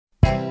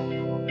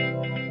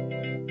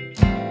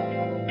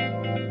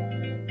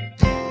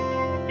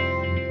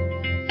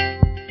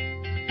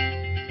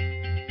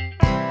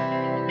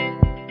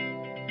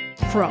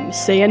From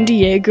San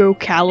Diego,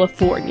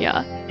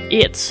 California,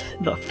 it's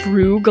the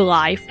Frug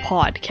Life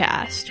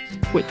Podcast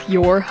with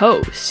your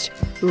host,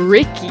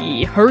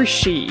 Ricky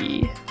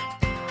Hershey.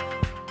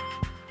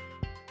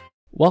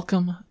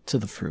 Welcome to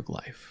the Frug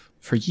Life.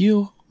 For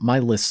you, my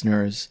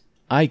listeners,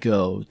 I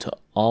go to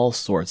all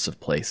sorts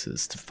of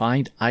places to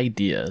find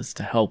ideas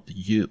to help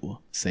you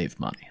save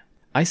money.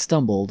 I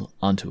stumbled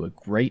onto a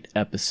great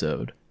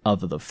episode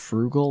of the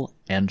Frugal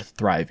and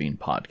Thriving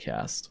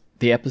podcast.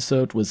 The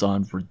episode was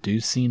on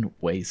reducing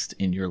waste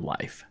in your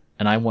life,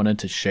 and I wanted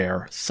to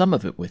share some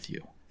of it with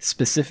you,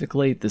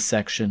 specifically the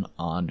section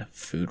on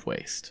food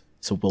waste.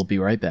 So we'll be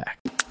right back.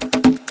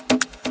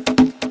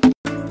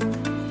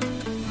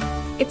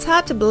 It's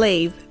hard to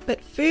believe,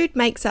 but food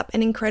makes up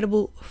an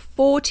incredible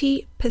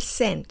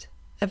 40%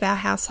 of our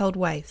household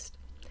waste.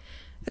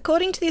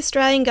 According to the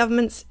Australian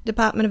Government's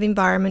Department of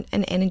Environment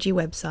and Energy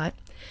website,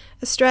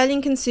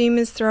 Australian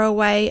consumers throw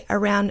away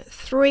around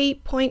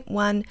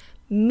 3.1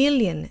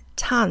 million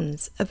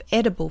tonnes of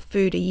edible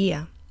food a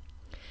year.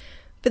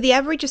 For the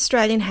average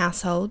Australian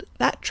household,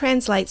 that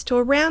translates to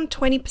around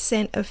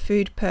 20% of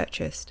food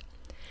purchased.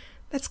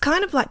 That's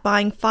kind of like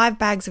buying 5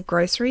 bags of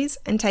groceries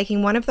and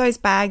taking one of those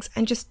bags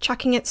and just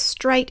chucking it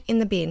straight in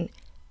the bin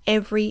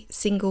every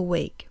single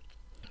week.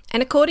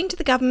 And according to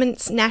the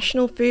government's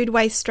National Food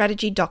Waste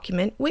Strategy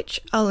document,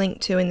 which I'll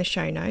link to in the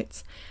show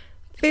notes,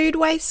 food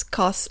waste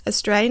costs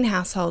Australian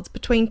households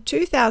between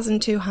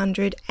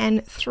 $2,200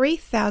 and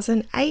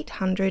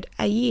 $3,800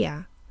 a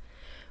year,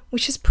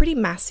 which is pretty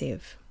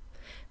massive.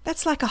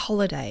 That's like a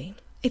holiday.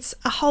 It's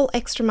a whole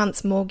extra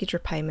month's mortgage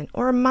repayment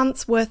or a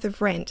month's worth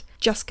of rent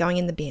just going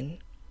in the bin.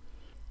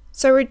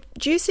 So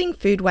reducing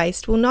food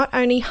waste will not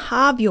only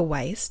halve your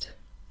waste,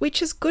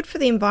 which is good for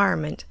the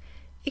environment,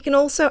 it can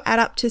also add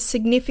up to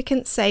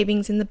significant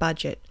savings in the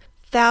budget,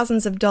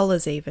 thousands of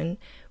dollars even,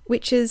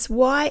 which is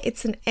why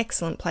it's an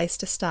excellent place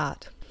to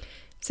start.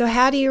 So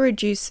how do you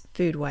reduce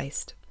food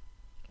waste?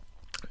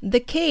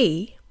 The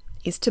key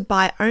is to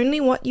buy only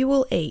what you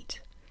will eat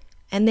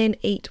and then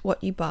eat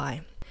what you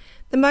buy.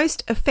 The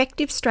most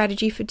effective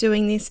strategy for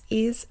doing this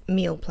is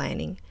meal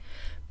planning.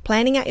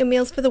 Planning out your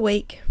meals for the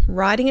week,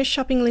 writing a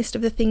shopping list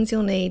of the things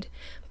you'll need,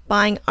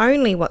 buying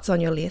only what's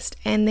on your list,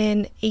 and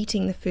then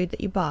eating the food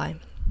that you buy.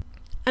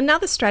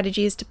 Another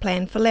strategy is to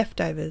plan for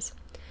leftovers.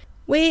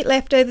 We eat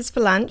leftovers for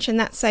lunch, and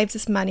that saves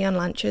us money on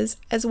lunches,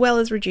 as well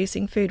as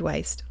reducing food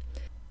waste.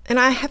 And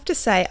I have to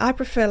say, I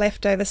prefer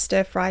leftover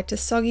stir-fried to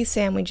soggy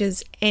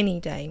sandwiches any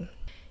day.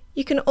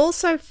 You can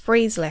also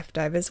freeze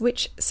leftovers,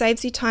 which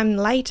saves you time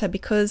later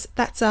because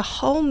that's a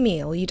whole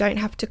meal you don't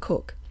have to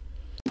cook.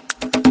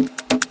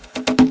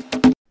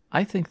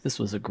 I think this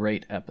was a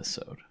great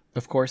episode.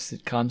 Of course,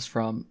 it comes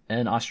from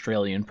an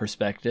Australian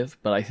perspective,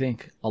 but I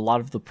think a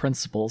lot of the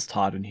principles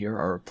taught in here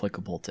are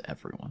applicable to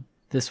everyone.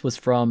 This was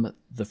from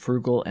the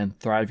Frugal and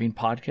Thriving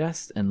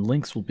podcast, and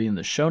links will be in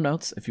the show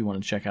notes if you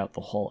want to check out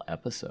the whole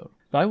episode.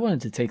 But I wanted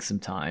to take some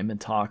time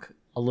and talk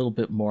a little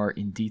bit more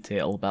in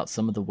detail about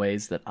some of the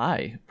ways that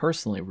I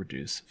personally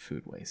reduce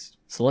food waste.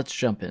 So let's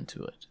jump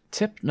into it.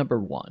 Tip number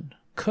 1,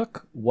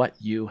 cook what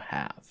you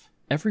have.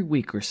 Every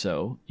week or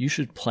so, you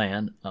should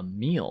plan a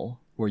meal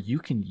where you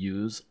can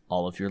use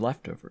all of your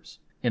leftovers.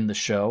 In the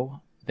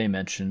show, they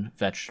mention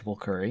vegetable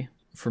curry.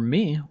 For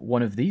me,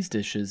 one of these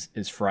dishes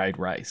is fried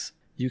rice.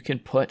 You can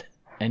put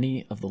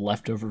any of the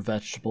leftover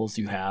vegetables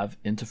you have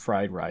into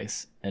fried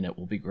rice, and it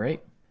will be great.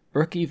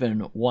 Brooke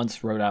even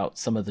once wrote out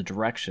some of the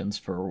directions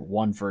for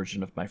one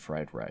version of my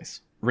fried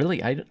rice.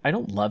 Really, I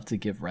don't love to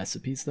give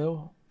recipes,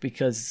 though,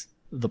 because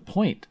the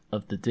point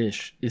of the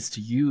dish is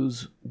to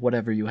use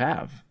whatever you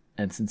have.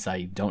 And since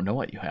I don't know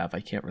what you have, I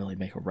can't really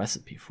make a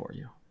recipe for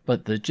you.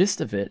 But the gist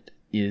of it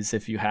is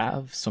if you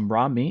have some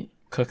raw meat,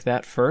 cook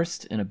that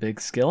first in a big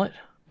skillet.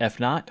 If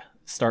not,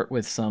 start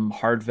with some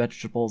hard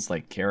vegetables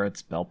like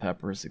carrots, bell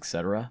peppers,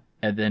 etc.,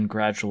 and then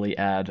gradually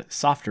add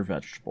softer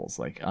vegetables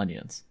like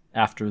onions.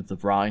 After the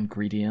raw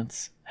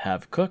ingredients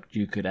have cooked,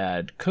 you could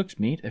add cooked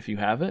meat if you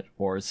have it,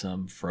 or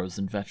some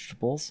frozen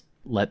vegetables.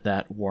 Let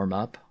that warm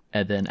up,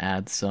 and then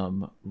add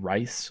some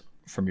rice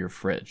from your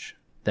fridge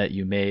that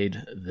you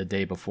made the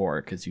day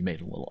before because you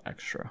made a little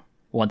extra.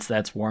 Once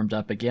that's warmed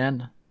up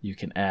again, you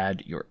can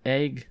add your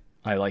egg.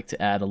 I like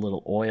to add a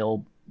little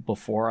oil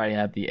before I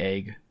add the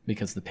egg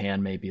because the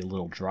pan may be a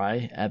little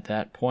dry at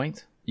that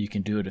point. You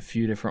can do it a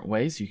few different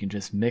ways. You can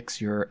just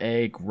mix your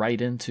egg right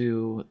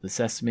into the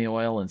sesame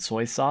oil and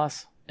soy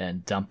sauce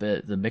and dump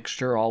the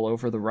mixture all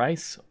over the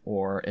rice.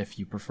 Or if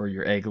you prefer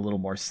your egg a little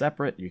more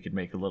separate, you could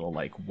make a little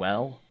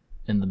well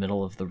in the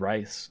middle of the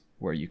rice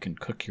where you can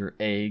cook your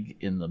egg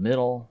in the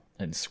middle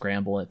and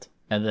scramble it,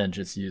 and then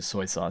just use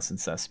soy sauce and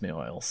sesame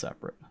oil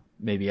separate.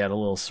 Maybe add a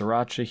little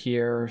sriracha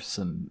here,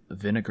 some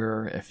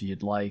vinegar if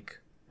you'd like,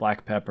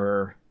 black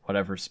pepper,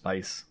 whatever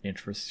spice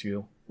interests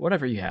you,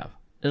 whatever you have.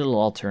 It'll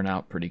all turn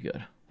out pretty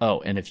good.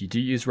 Oh, and if you do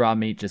use raw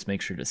meat, just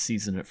make sure to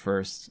season it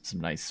first. Some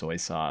nice soy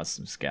sauce,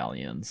 some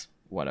scallions,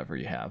 whatever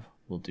you have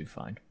will do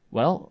fine.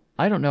 Well,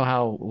 I don't know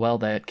how well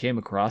that came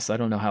across. I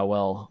don't know how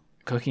well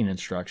cooking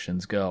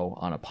instructions go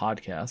on a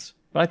podcast,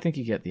 but I think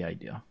you get the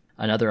idea.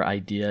 Another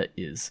idea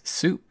is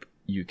soup.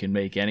 You can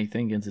make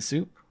anything into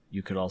soup.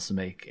 You could also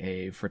make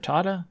a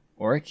frittata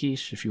or a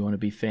quiche if you want to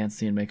be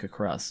fancy and make a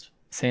crust.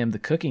 Sam the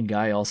cooking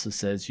guy also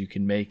says you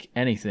can make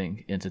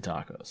anything into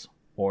tacos.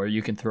 Or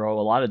you can throw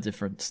a lot of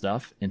different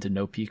stuff into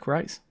no-peak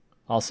rice.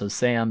 Also,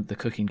 Sam the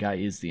cooking guy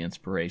is the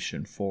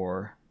inspiration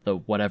for the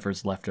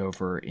whatever's left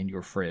over in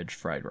your fridge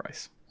fried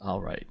rice.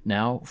 Alright,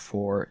 now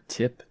for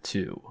tip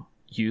 2.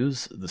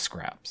 Use the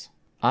scraps.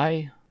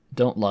 I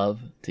don't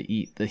love to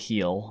eat the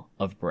heel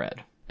of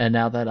bread. And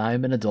now that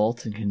I'm an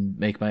adult and can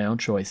make my own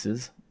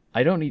choices,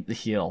 I don't eat the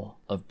heel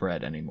of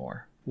bread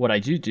anymore. What I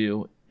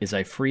do is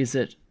I freeze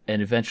it, and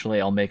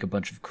eventually I'll make a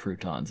bunch of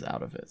croutons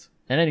out of it.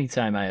 And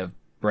anytime I have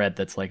bread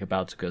that's like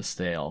about to go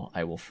stale,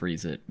 I will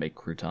freeze it, make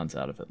croutons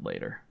out of it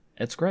later.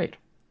 It's great.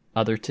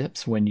 Other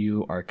tips when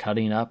you are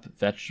cutting up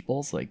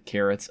vegetables like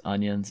carrots,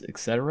 onions,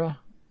 etc.,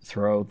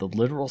 throw the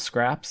literal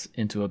scraps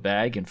into a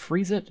bag and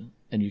freeze it,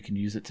 and you can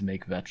use it to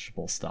make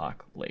vegetable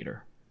stock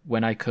later.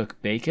 When I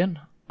cook bacon,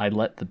 I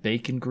let the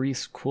bacon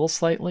grease cool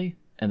slightly,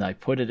 and I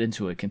put it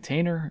into a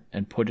container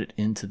and put it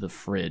into the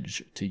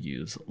fridge to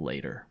use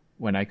later.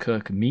 When I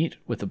cook meat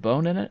with a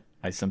bone in it,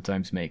 I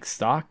sometimes make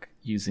stock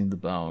using the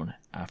bone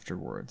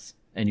afterwards.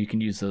 And you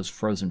can use those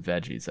frozen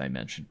veggies I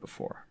mentioned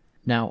before.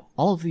 Now,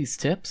 all of these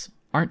tips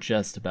aren't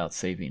just about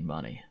saving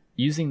money.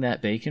 Using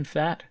that bacon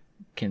fat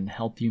can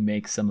help you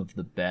make some of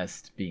the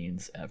best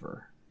beans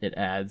ever. It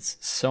adds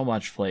so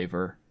much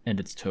flavor, and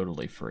it's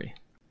totally free.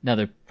 Now,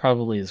 there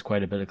probably is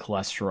quite a bit of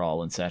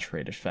cholesterol and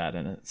saturated fat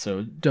in it,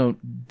 so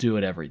don't do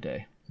it every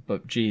day.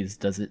 But geez,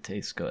 does it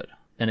taste good.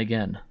 And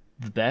again,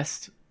 the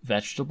best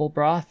vegetable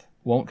broth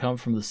won't come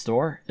from the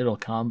store, it'll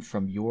come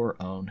from your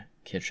own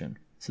kitchen.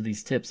 So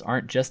these tips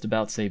aren't just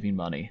about saving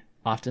money.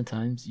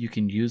 Oftentimes, you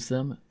can use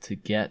them to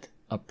get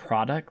a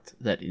product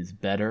that is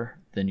better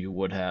than you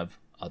would have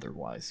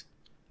otherwise.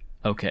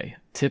 Okay,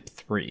 tip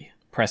 3,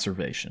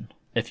 preservation.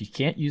 If you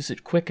can't use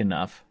it quick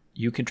enough,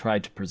 you can try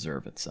to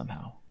preserve it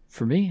somehow.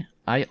 For me,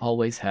 I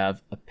always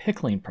have a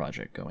pickling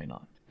project going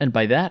on. And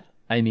by that,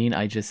 I mean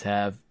I just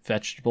have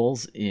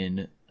vegetables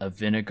in a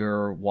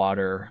vinegar,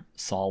 water,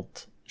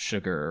 salt,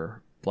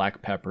 sugar,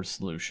 black pepper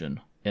solution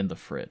in the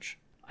fridge.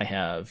 I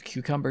have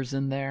cucumbers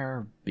in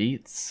there,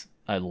 beets.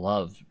 I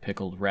love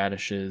pickled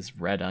radishes,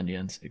 red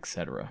onions,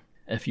 etc.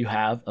 If you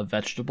have a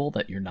vegetable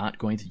that you're not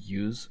going to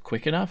use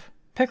quick enough,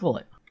 pickle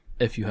it.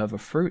 If you have a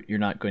fruit you're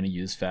not going to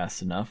use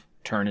fast enough,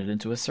 turn it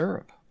into a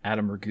syrup.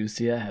 Adam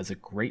Ragusa has a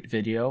great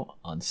video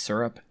on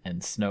syrup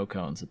and snow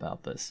cones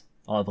about this.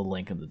 I'll have a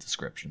link in the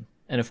description.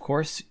 And of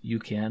course, you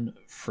can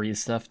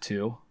freeze stuff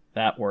too.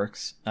 That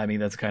works. I mean,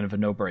 that's kind of a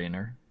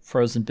no-brainer.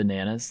 Frozen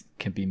bananas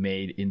can be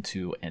made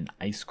into an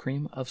ice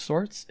cream of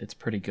sorts. It's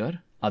pretty good.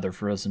 Other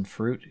frozen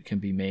fruit can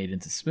be made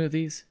into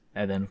smoothies.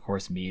 And then, of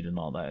course, meat and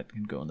all that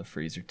can go in the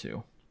freezer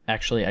too.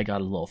 Actually, I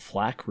got a little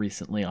flack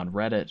recently on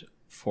Reddit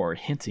for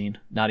hinting,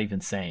 not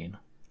even saying,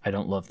 I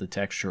don't love the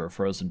texture of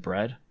frozen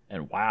bread.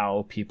 And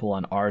wow, people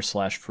on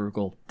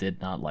r/frugal did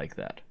not like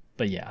that.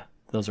 But yeah,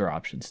 those are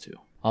options too.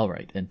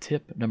 Alright, and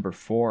tip number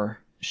 4,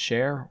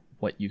 share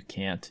what you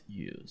can't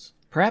use.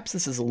 Perhaps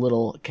this is a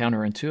little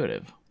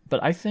counterintuitive,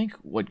 but I think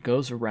what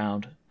goes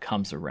around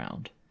comes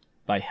around.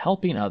 By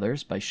helping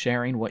others, by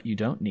sharing what you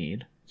don't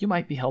need, you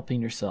might be helping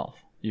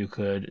yourself. You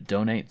could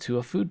donate to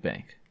a food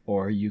bank,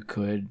 or you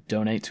could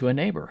donate to a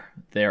neighbor.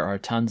 There are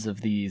tons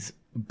of these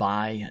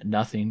buy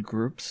nothing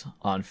groups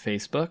on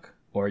Facebook,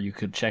 or you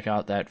could check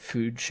out that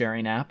food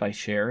sharing app I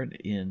shared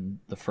in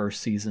the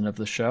first season of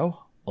the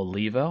show,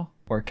 Olivo,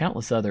 or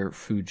countless other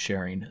food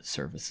sharing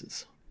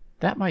services.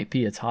 That might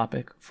be a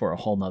topic for a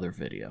whole nother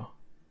video.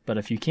 But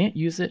if you can't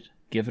use it,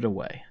 give it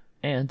away.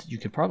 And you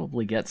could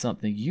probably get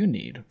something you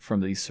need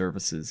from these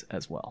services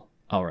as well.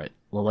 Alright,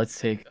 well let's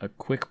take a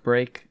quick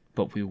break,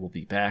 but we will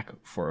be back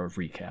for a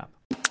recap.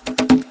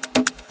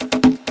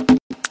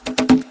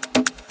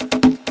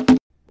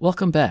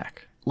 Welcome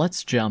back.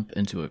 Let's jump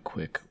into a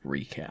quick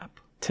recap.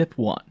 Tip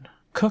 1.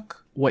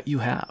 Cook what you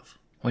have.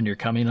 When you're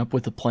coming up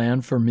with a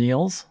plan for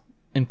meals,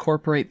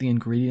 incorporate the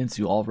ingredients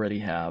you already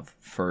have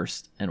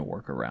first and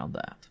work around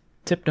that.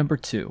 Tip number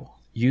 2.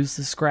 Use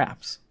the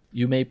scraps.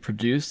 You may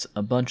produce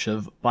a bunch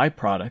of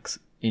byproducts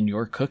in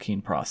your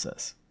cooking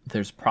process.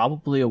 There's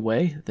probably a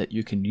way that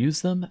you can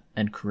use them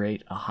and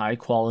create a high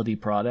quality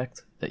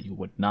product that you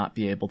would not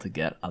be able to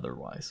get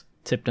otherwise.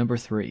 Tip number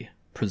 3.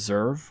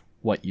 Preserve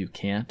what you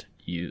can't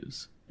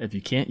use. If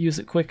you can't use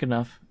it quick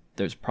enough,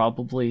 there's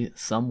probably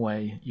some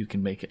way you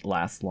can make it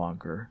last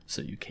longer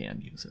so you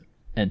can use it.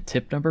 And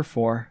tip number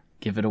 4,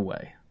 give it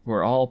away.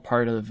 We're all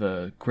part of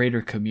a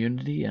greater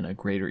community and a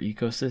greater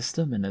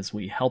ecosystem, and as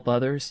we help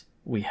others,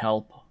 we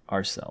help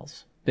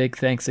ourselves. Big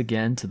thanks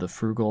again to the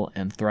Frugal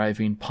and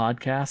Thriving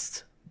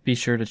podcast. Be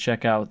sure to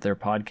check out their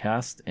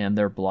podcast and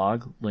their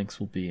blog. Links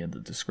will be in the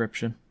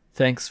description.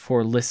 Thanks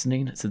for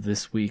listening to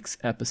this week's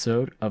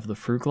episode of The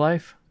Frugal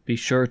Life. Be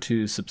sure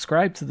to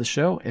subscribe to the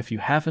show if you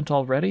haven't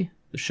already.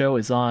 The show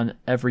is on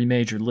every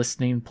major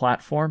listening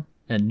platform,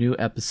 and new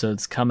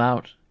episodes come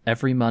out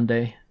every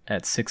Monday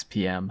at 6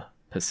 p.m.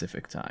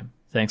 Pacific time.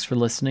 Thanks for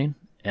listening,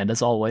 and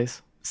as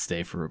always,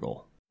 stay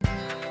frugal.